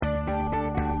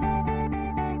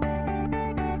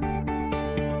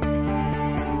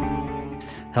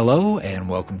Hello and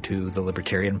welcome to the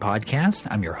Libertarian Podcast.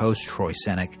 I'm your host, Troy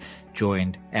Senek,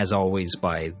 joined as always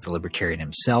by the Libertarian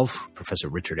himself, Professor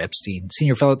Richard Epstein,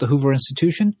 Senior Fellow at the Hoover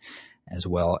Institution, as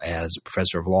well as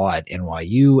Professor of Law at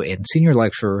NYU and Senior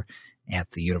Lecturer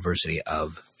at the University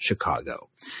of Chicago.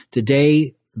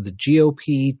 Today, the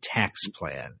GOP Tax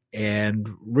Plan. And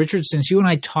Richard, since you and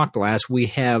I talked last, we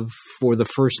have for the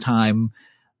first time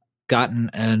gotten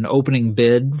an opening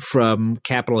bid from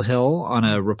Capitol Hill on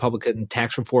a Republican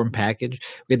tax reform package.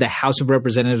 We had the House of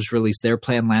Representatives release their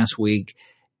plan last week.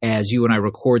 As you and I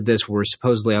record this, we're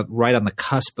supposedly right on the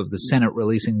cusp of the Senate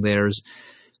releasing theirs.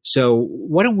 So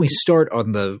why don't we start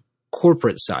on the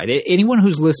corporate side? Anyone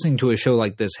who's listening to a show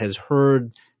like this has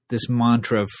heard this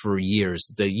mantra for years.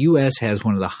 The U.S. has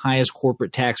one of the highest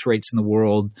corporate tax rates in the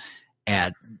world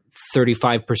at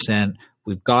 35%.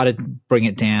 We've got to bring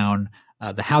it down.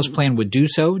 The House plan would do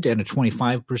so, down to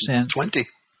 25%.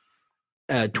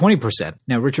 20%.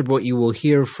 Now, Richard, what you will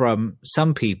hear from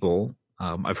some people,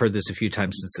 I've heard this a few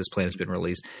times since this plan has been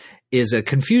released, is a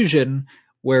confusion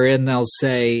wherein they'll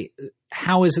say,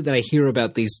 how is it that I hear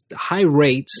about these high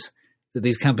rates that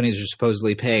these companies are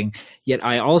supposedly paying, yet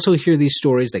I also hear these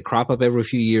stories that crop up every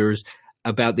few years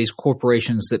about these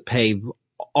corporations that pay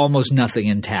almost nothing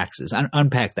in taxes.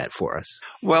 Unpack that for us.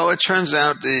 Well, it turns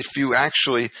out that if you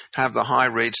actually have the high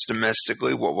rates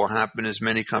domestically, what will happen is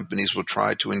many companies will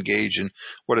try to engage in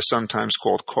what is sometimes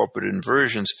called corporate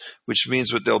inversions, which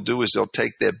means what they'll do is they'll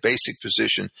take their basic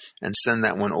position and send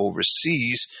that one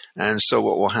overseas. And so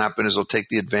what will happen is they'll take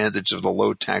the advantage of the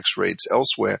low tax rates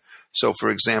elsewhere. So, for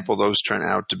example, those turn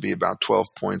out to be about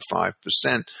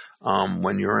 12.5%.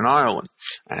 When you're in Ireland.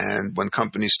 And when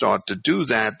companies start to do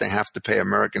that, they have to pay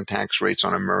American tax rates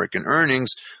on American earnings,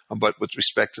 but with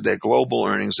respect to their global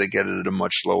earnings, they get it at a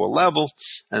much lower level.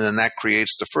 And then that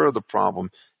creates the further problem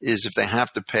is if they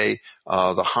have to pay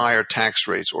the higher tax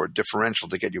rates or differential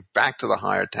to get you back to the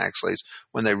higher tax rates,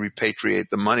 when they repatriate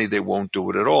the money, they won't do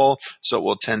it at all. So it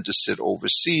will tend to sit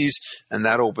overseas, and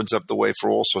that opens up the way for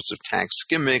all sorts of tax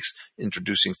gimmicks,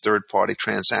 introducing third-party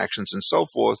transactions and so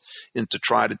forth, and to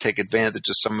try to take advantage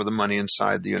of some of the money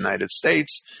inside the United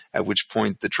States, at which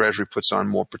point the Treasury puts on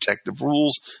more protective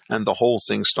rules, and the whole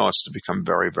thing starts to become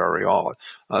very, very odd.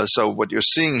 So what you're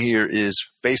seeing here is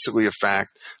basically a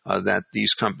fact that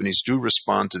these companies do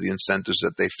respond to the incentives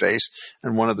that they face.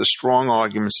 And one of the strong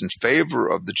arguments in favor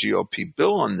of the GOP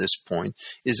bill on this point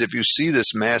is if you see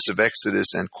this massive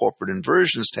exodus and corporate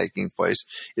inversions taking place,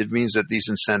 it means that these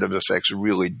incentive effects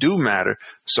really do matter.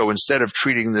 So instead of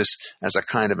treating this as a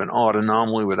kind of an odd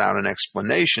anomaly without an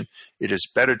explanation, it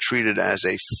is better treated as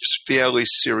a fairly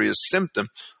serious symptom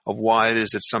of why it is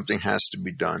that something has to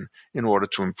be done in order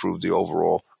to improve the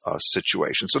overall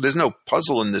situation. So there's no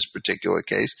puzzle in this particular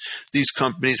case. These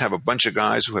companies have a bunch of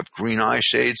guys who have green eye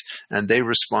shades, and they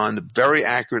respond very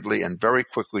accurately and very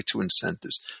quickly to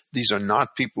incentives. These are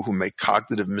not people who make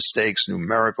cognitive mistakes,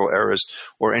 numerical errors,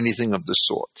 or anything of the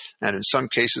sort. And in some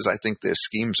cases, I think their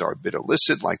schemes are a bit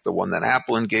illicit, like the one that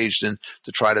Apple engaged in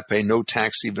to try to pay no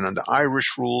tax even under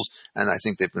Irish rules, and I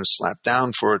think they've been slapped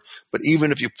down for it. But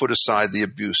even if you put aside the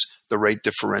abuse, the rate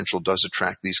differential does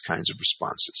attract these kinds of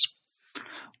responses.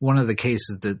 One of the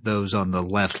cases that those on the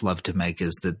left love to make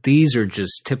is that these are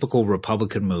just typical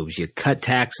Republican moves. You cut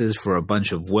taxes for a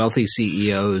bunch of wealthy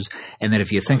CEOs, and that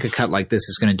if you think a cut like this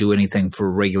is going to do anything for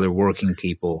regular working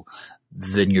people,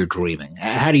 then you're dreaming.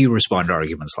 How do you respond to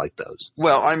arguments like those?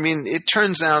 Well, I mean, it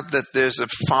turns out that there's a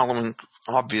following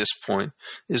obvious point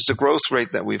is the growth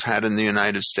rate that we've had in the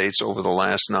United States over the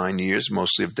last 9 years,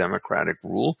 mostly of Democratic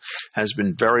rule, has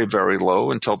been very, very low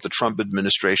until the Trump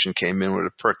administration came in where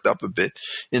it perked up a bit,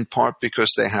 in part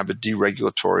because they have a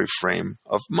deregulatory frame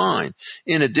of mind.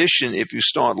 In addition, if you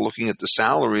start looking at the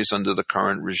salaries under the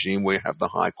current regime where you have the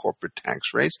high corporate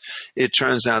tax rates, it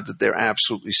turns out that they're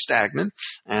absolutely stagnant.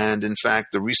 And in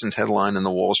fact, the recent headline in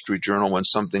the Wall Street Journal went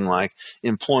something like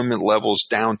employment levels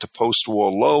down to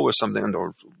post-war low or something,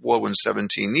 or low in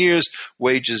 17 years,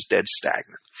 wages dead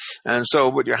stagnant. And so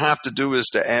what you have to do is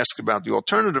to ask about the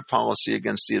alternative policy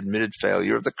against the admitted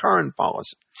failure of the current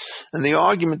policy. And the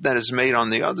argument that is made on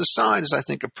the other side is, I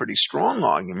think, a pretty strong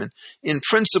argument. In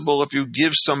principle, if you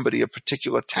give somebody a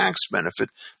particular tax benefit,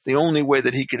 the only way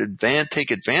that he could take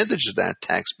advantage of that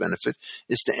tax benefit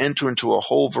is to enter into a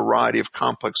whole variety of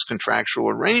complex contractual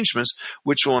arrangements,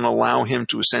 which will allow him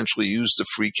to essentially use the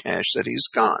free cash that he's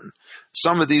gotten.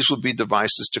 Some of these will be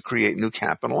devices to create new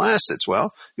capital assets.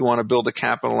 Well, you want to build a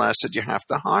capital asset, you have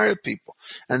to hire people.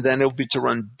 And then it'll be to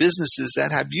run businesses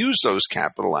that have used those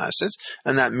capital assets,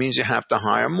 and that means you have to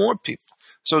hire more people.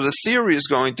 So the theory is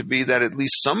going to be that at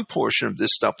least some portion of this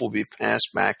stuff will be passed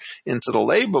back into the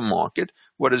labor market,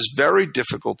 What is very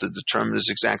difficult to determine is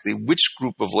exactly which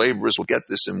group of laborers will get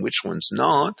this and which ones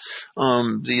not.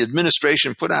 The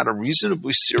administration put out a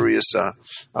reasonably serious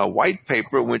white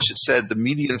paper in which it said the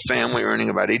median family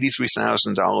earning about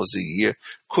 $83,000 a year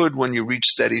could, when you reach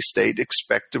steady state,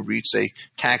 expect to reach a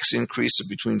tax increase of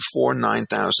between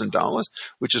 $4,000 and $9,000,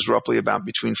 which is roughly about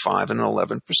between 5 and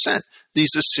 11%.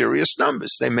 These are serious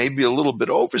numbers. They may be a little bit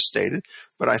overstated,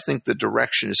 but I think the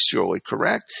direction is surely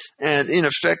correct. And in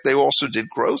effect, they also did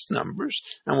growth numbers.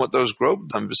 And what those growth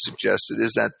numbers suggested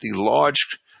is that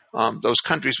those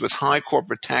countries with high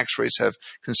corporate tax rates have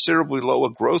considerably lower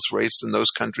growth rates than those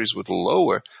countries with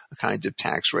lower kind of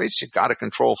tax rates. You got to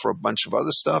control for a bunch of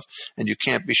other stuff, and you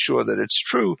can't be sure that it's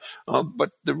true. But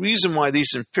the reason why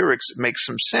these empirics make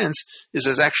some sense is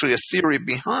there's actually a theory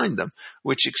behind them,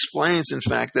 which explains, in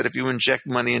fact, that if you inject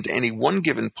money into any one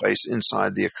given place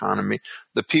inside the economy,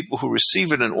 the people who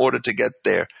receive it in order to get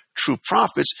their true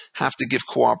profits have to give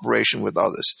cooperation with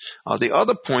others. The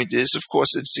other point is, of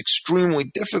course, it's extremely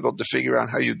difficult to figure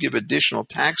out how you give additional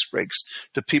tax breaks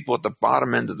to people at the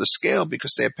bottom end of the scale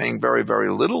because they're paying very, very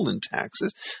little in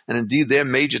taxes. And indeed, their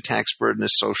major tax burden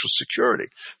is Social Security.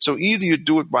 So either you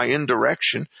do it by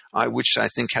indirection, which I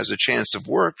think has a chance of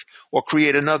work, or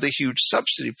create another huge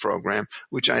subsidy program,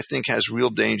 which I think has real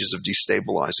dangers of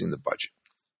destabilizing the budget.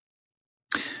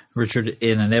 Richard,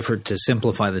 in an effort to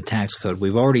simplify the tax code,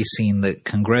 we've already seen that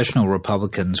congressional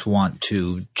Republicans want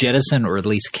to jettison or at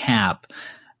least cap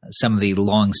some of the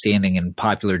long-standing and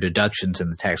popular deductions in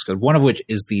the tax code, one of which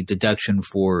is the deduction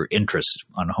for interest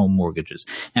on home mortgages.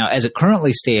 Now, as it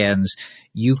currently stands,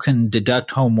 you can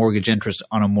deduct home mortgage interest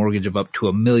on a mortgage of up to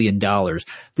 $1 million.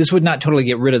 This would not totally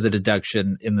get rid of the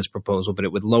deduction in this proposal, but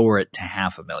it would lower it to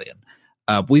 $500,000.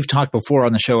 We've talked before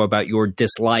on the show about your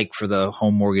dislike for the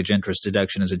home mortgage interest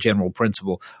deduction as a general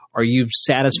principle. Are you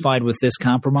satisfied with this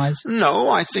compromise? No,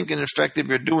 I think in effect, if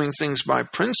you're doing things by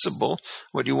principle,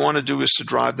 what you want to do is to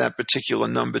drive that particular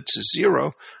number to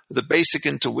zero. The basic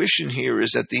intuition here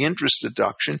is that the interest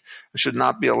deduction should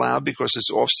not be allowed because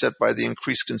it's offset by the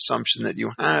increased consumption that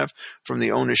you have from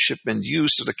the ownership and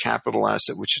use of the capital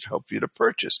asset which should help you to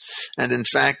purchase. And in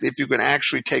fact, if you could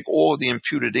actually take all of the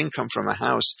imputed income from a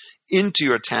house into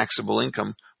your taxable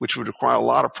income, which would require a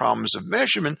lot of problems of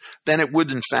measurement, then it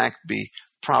would in fact be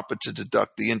proper to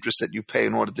deduct the interest that you pay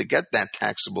in order to get that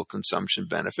taxable consumption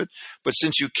benefit. But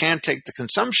since you can't take the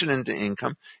consumption into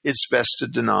income, it's best to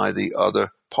deny the other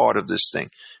part of this thing.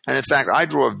 And in fact, I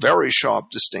draw a very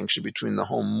sharp distinction between the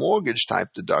home mortgage type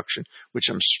deduction, which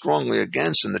I'm strongly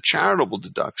against, and the charitable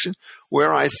deduction,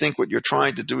 where I think what you're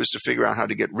trying to do is to figure out how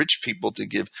to get rich people to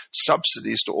give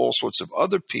subsidies to all sorts of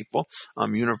other people,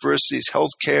 universities,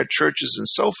 healthcare, churches, and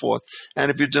so forth. And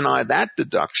if you deny that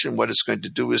deduction, what it's going to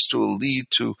do is to lead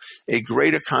to a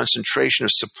greater concentration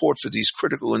of support for these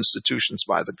critical institutions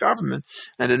by the government.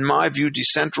 And in my view,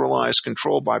 decentralized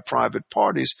control by private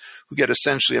parties who get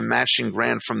essentially a matching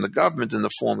grant from the government in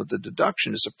the form of the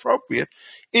deduction is appropriate.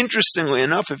 Interestingly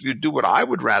enough, if you do what I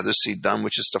would rather see done,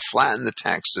 which is to flatten the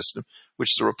tax system,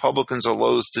 which the Republicans are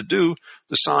loath to do,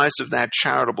 the size of that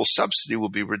charitable subsidy will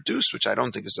be reduced, which I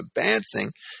don't think is a bad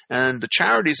thing. And the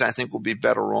charities, I think, will be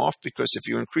better off because if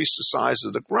you increase the size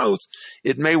of the growth,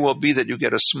 it may well be that you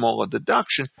get a smaller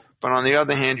deduction. But on the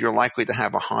other hand, you're likely to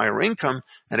have a higher income.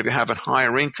 And if you have a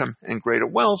higher income and greater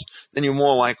wealth, then you're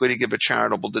more likely to give a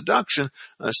charitable deduction.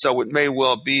 So it may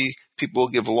well be people will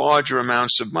give larger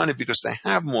amounts of money because they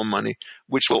have more money,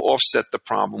 which will offset the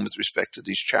problem with respect to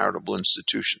these charitable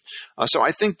institutions. So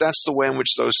I think that's the way in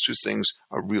which those two things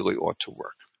really ought to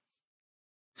work.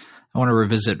 I want to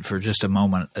revisit for just a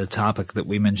moment a topic that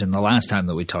we mentioned the last time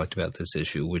that we talked about this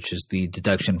issue, which is the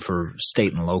deduction for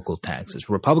state and local taxes.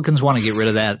 Republicans want to get rid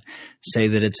of that, say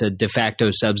that it's a de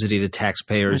facto subsidy to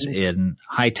taxpayers in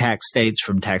high tax states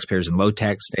from taxpayers in low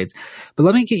tax states. But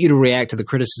let me get you to react to the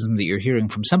criticism that you're hearing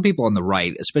from some people on the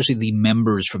right, especially the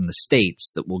members from the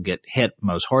states that will get hit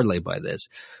most hardly by this,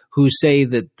 who say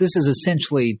that this is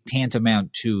essentially tantamount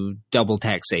to double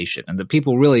taxation and that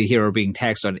people really here are being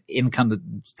taxed on income that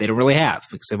they don't really have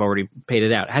because they've already paid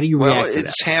it out. How do you react to that? Well,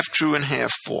 it's half true and half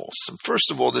false.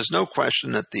 First of all, there's no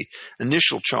question that the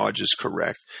initial charge is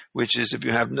correct, which is if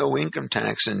you have no income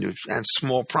tax and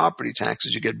small property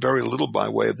taxes, you get very little by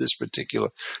way of this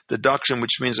particular deduction,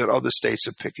 which means that other states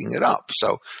are picking it up.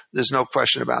 So there's no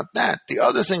question about that. The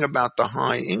other thing about the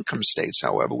high income states,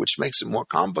 however, which makes it more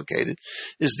complicated,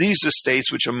 is these are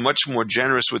states which are much more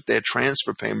generous with their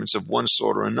transfer payments of one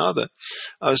sort or another.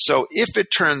 So if it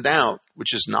turned out,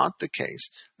 which is not the case,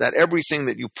 that everything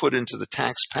that you put into the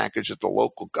tax package at the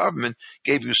local government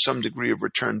gave you some degree of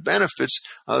return benefits,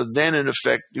 then in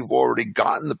effect you've already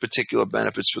gotten the particular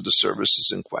benefits for the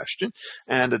services in question.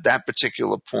 And at that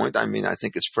particular point, I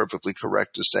think it's perfectly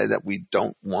correct to say that we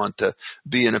don't want to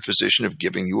be in a position of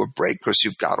giving you a break because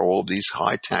you've got all of these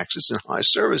high taxes and high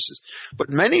services.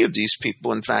 But many of these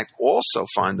people, in fact, also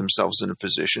find themselves in a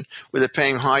position where they're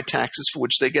paying high taxes for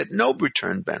which they get no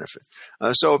return benefit.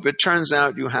 So if it turns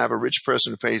out you have a rich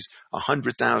person who pays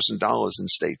 $100,000 in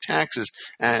state taxes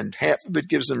and half of it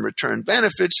gives them return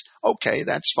benefits, okay,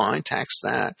 that's fine, tax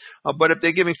that. But if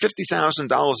they're giving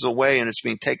 $50,000 away and it's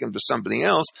being taken for somebody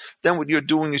else, then what you're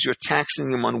doing is you're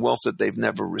taxing them on wealth that they've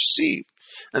never received.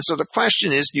 And so the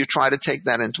question is, do you try to take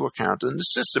that into account in the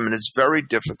system? And it's very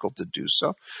difficult to do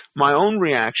so. My own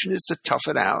reaction is to tough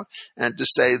it out and to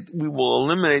say we will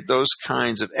eliminate those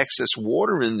kinds of excess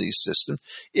water in these systems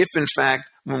if, in fact,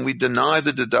 when we deny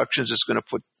the deductions, it's going to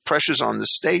put pressures on the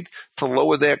state to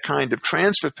lower their kind of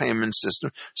transfer payment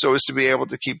system so as to be able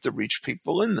to keep the rich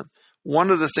people in them.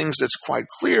 One of the things that's quite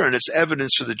clear, and it's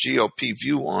evidence for the GOP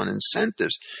view on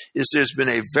incentives, is there's been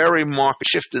a very marked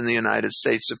shift in the United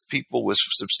States of people with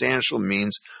substantial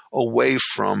means away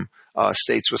from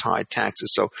states with high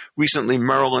taxes. So recently,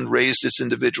 Maryland raised its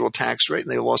individual tax rate,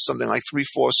 and they lost something like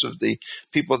 3/4 of the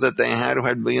people that they had who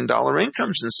had million-dollar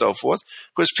incomes and so forth,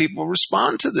 because people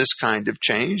respond to this kind of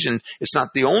change. And it's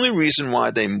not the only reason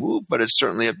why they move, but it's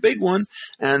certainly a big one.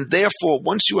 And therefore,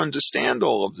 once you understand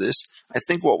all of this, I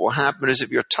think what will happen is if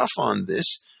you're tough on this,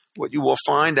 what you will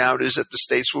find out is that the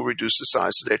states will reduce the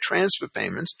size of their transfer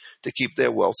payments to keep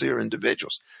their wealthier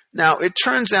individuals. Now, it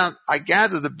turns out, I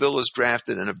gather the bill is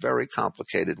drafted in a very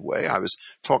complicated way. I was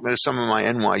talking to some of my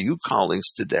NYU colleagues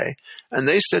today, and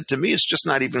they said to me it's just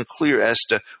not even clear as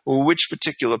to which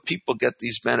particular people get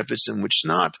these benefits and which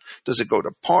not. Does it go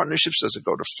to partnerships? Does it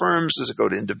go to firms? Does it go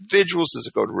to individuals? Does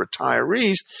it go to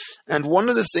retirees? And one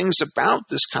of the things about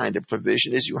this kind of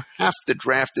provision is you have to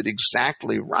draft it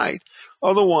exactly right.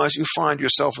 Otherwise, you find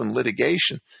yourself in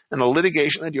litigation, and the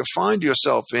litigation that you find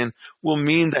yourself in will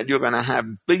mean that you're going to have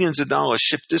billions of dollars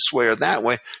shipped this way or that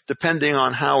way, depending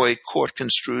on how a court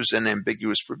construes an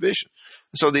ambiguous provision.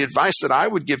 So the advice that I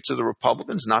would give to the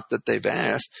Republicans, not that they've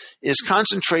asked, is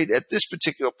concentrate at this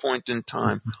particular point in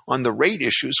time on the rate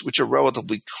issues, which are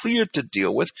relatively clear to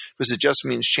deal with, because it just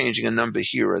means changing a number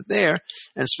here or there,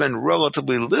 and spend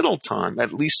relatively little time,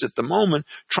 at least at the moment,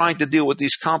 trying to deal with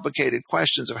these complicated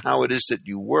questions of how it is that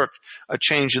you work a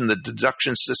change in the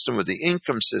deduction system or the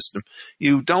income system.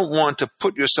 You don't want to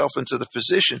put yourself into the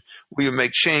position where you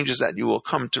make changes that you will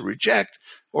come to reject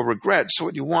or regret. So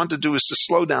what you want to do is to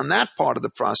slow down that part of the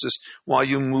process while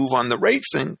you move on the rate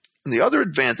thing. And the other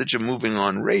advantage of moving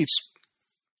on rates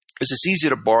is it's easy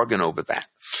to bargain over that.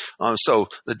 So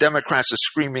the Democrats are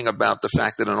screaming about the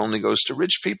fact that it only goes to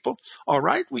rich people. All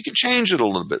right, we can change it a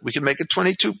little bit. We can make it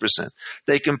 22%.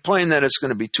 They complain that it's going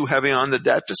to be too heavy on the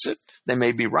deficit. They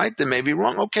may be right. They may be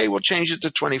wrong. Okay, we'll change it to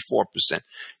 24%.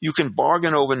 You can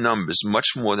bargain over numbers much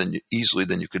more easily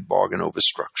than you could bargain over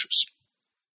structures.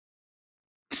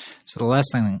 So the last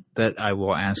thing that I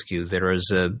will ask you, there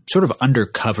is a sort of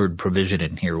undercovered provision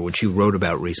in here, which you wrote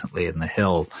about recently in The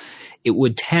Hill. It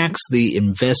would tax the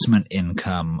investment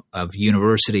income of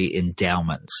university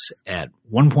endowments at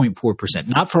 1.4%,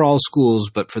 not for all schools,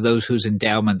 but for those whose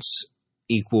endowments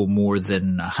equal more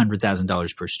than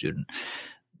 $100,000 per student.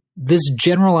 This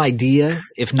general idea,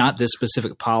 if not this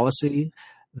specific policy,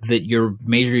 that your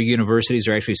major universities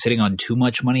are actually sitting on too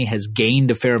much money has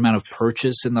gained a fair amount of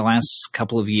purchase in the last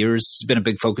couple of years. It's been a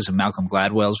big focus of Malcolm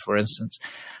Gladwell's, for instance.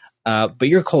 But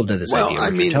you're cold to this idea.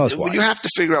 Well, Tell us why. You have to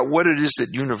figure out what it is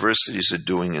that universities are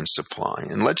doing in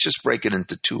supplying. And let's just break it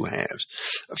into two halves.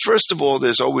 First of all,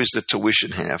 there's always the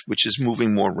tuition half, which is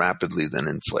moving more rapidly than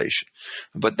inflation.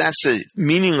 But that's a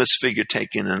meaningless figure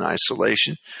taken in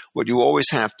isolation. What you always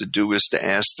have to do is to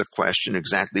ask the question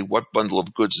exactly what bundle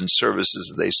of goods and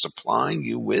services are they supplying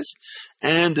you with?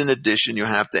 And in addition, you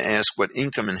have to ask what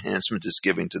income enhancement is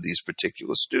giving to these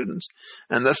particular students.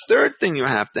 And the third thing you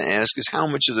have to ask is how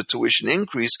much of the tuition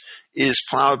increase is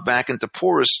plowed back into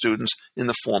poorer students in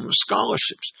the form of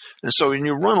scholarships. And so when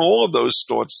you run all of those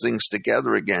things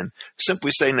together again,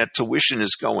 simply saying that tuition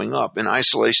is going up in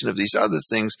isolation of these other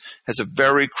things has a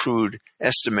very crude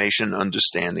estimation and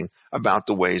understanding about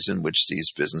the ways in which these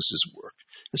businesses work.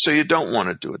 And so you don't want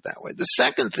to do it that way. The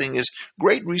second thing is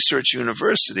great research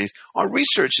universities are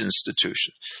research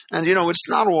institutions. And, it's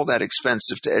not all that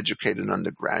expensive to educate an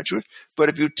undergraduate, but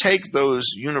if you take those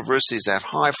universities that have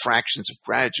high fractions of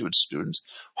graduate students,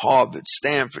 Harvard,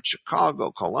 Stanford,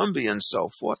 Chicago, Columbia, and so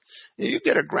forth, you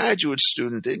get a graduate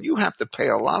student and you have to pay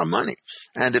a lot of money.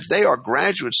 And if they are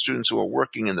graduate students who are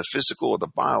working in the physical or the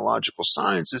biological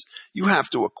sciences, you have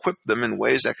to equip them in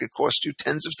ways that could cost you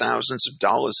tens of thousands of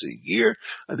dollars a year.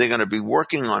 They're going to be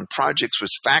working on projects with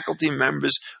faculty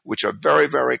members, which are very,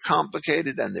 very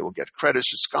complicated, and they will get credits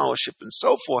for scholarship and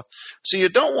so forth. So you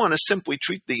don't want to simply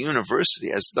treat the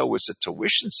university as though it's a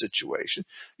tuition situation.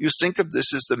 You think of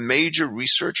this as the major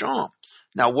research arm.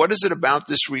 Now, what is it about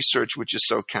this research which is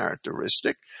so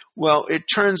characteristic? Well, it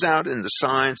turns out in the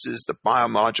sciences, the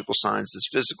biological sciences,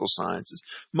 physical sciences,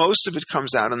 most of it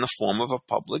comes out in the form of a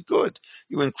public good.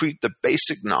 You increase the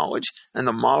basic knowledge, and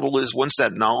the model is once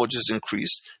that knowledge is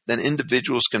increased, then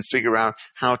individuals can figure out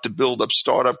how to build up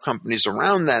startup companies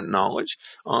around that knowledge.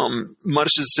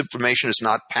 Much of this information is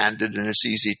not patented and it's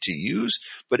easy to use,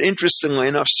 but interestingly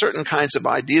enough, certain kinds of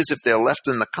ideas, if they're left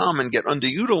in the common, get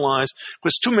underutilized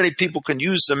because too many people can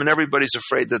use them and everybody's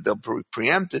afraid that they'll be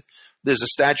preempted. There's a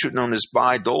statute known as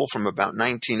Bayh-Dole from about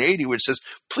 1980 which says,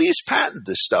 please patent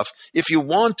this stuff if you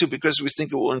want to because we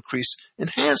think it will increase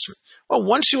enhancement. Well,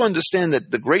 once you understand that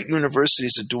the great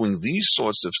universities are doing these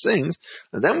sorts of things,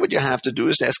 then what you have to do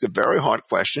is ask a very hard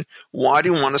question. Why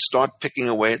do you want to start picking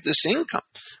away at this income?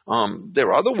 There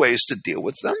are other ways to deal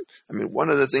with them. I mean, one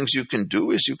of the things you can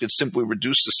do is you could simply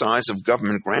reduce the size of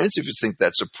government grants if you think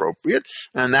that's appropriate,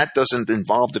 and that doesn't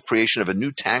involve the creation of a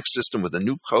new tax system with a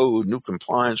new code, new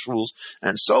compliance rules,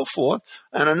 and so forth.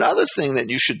 And another thing that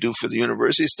you should do for the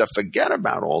university is to forget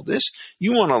about all this.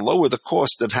 You want to lower the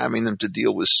cost of having them to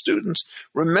deal with students.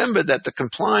 Remember that the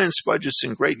compliance budgets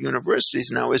in great universities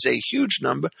now is a huge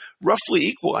number, roughly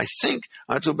equal, I think,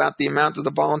 to about the amount of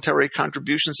the voluntary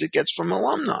contributions it gets from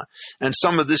alumni. And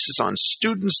some of this is on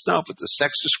student stuff with the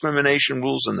sex discrimination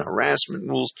rules and the harassment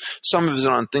rules. Some of it is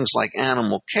on things like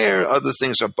animal care. Other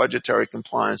things are budgetary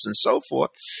compliance and so forth.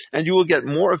 And you will get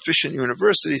more efficient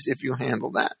universities if you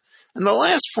handle that. And the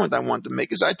last point I want to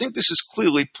make is I think this is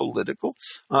clearly political.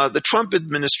 The Trump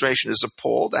administration is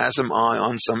appalled, as am I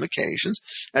on some occasions,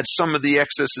 at some of the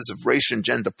excesses of race and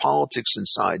gender politics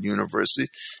inside universities.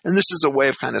 And this is a way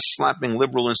of kind of slapping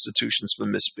liberal institutions for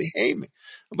misbehaving.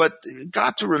 But you've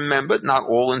got to remember, not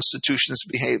all institutions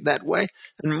behave that way.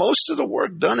 And most of the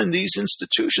work done in these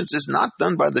institutions is not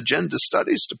done by the gender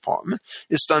studies department.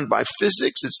 It's done by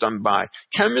physics. It's done by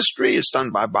chemistry. It's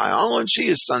done by biology.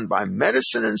 It's done by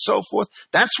medicine and so forth.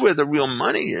 That's where the real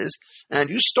money is. And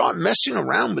you start messing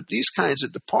around with these kinds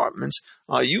of departments,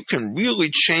 you can really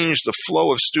change the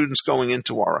flow of students going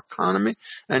into our economy,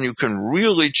 and you can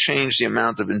really change the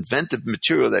amount of inventive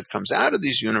material that comes out of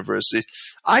these universities.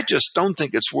 I just don't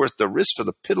think it's worth the risk for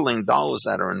the piddling dollars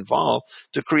that are involved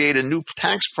to create a new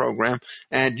tax program,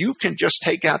 and you can just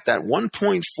take out that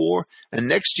 1.4 and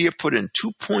next year put in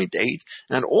 2.8,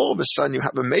 and all of a sudden you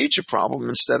have a major problem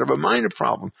instead of a minor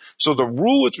problem. So the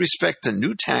rule with respect to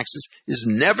new taxes is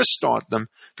never start them,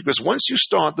 because once you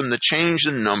start them, the change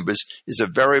in numbers is a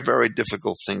very, very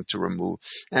difficult thing to remove.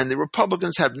 And the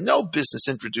Republicans have no business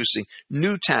introducing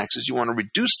new taxes. You want to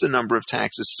reduce the number of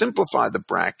taxes, simplify the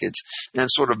brackets, and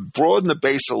sort of broaden the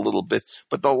base a little bit.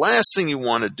 But the last thing you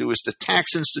want to do is to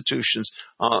tax institutions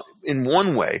in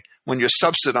one way when you're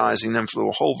subsidizing them for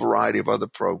a whole variety of other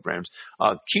programs.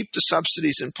 Keep the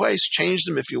subsidies in place, change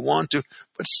them if you want to,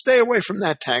 but stay away from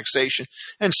that taxation.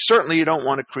 And certainly you don't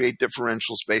want to create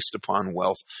differentials based upon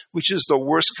wealth, which is the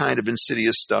worst kind of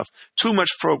insidious stuff. Too much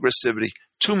progressivity,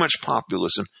 too much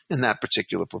populism in that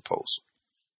particular proposal.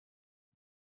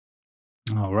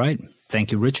 All right.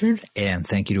 Thank you, Richard, and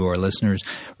thank you to our listeners.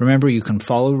 Remember, you can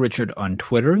follow Richard on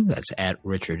Twitter. That's at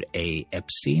Richard A.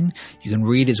 Epstein. You can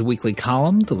read his weekly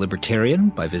column, The Libertarian,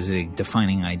 by visiting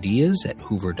Defining Ideas at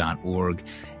hoover.org.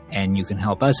 And you can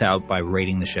help us out by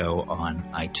rating the show on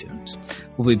iTunes.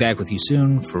 We'll be back with you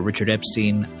soon. For Richard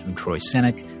Epstein, I'm Troy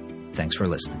Senik. Thanks for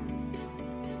listening.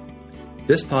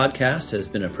 This podcast has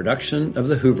been a production of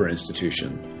the Hoover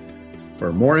Institution.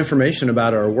 For more information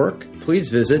about our work, please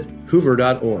visit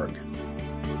hoover.org.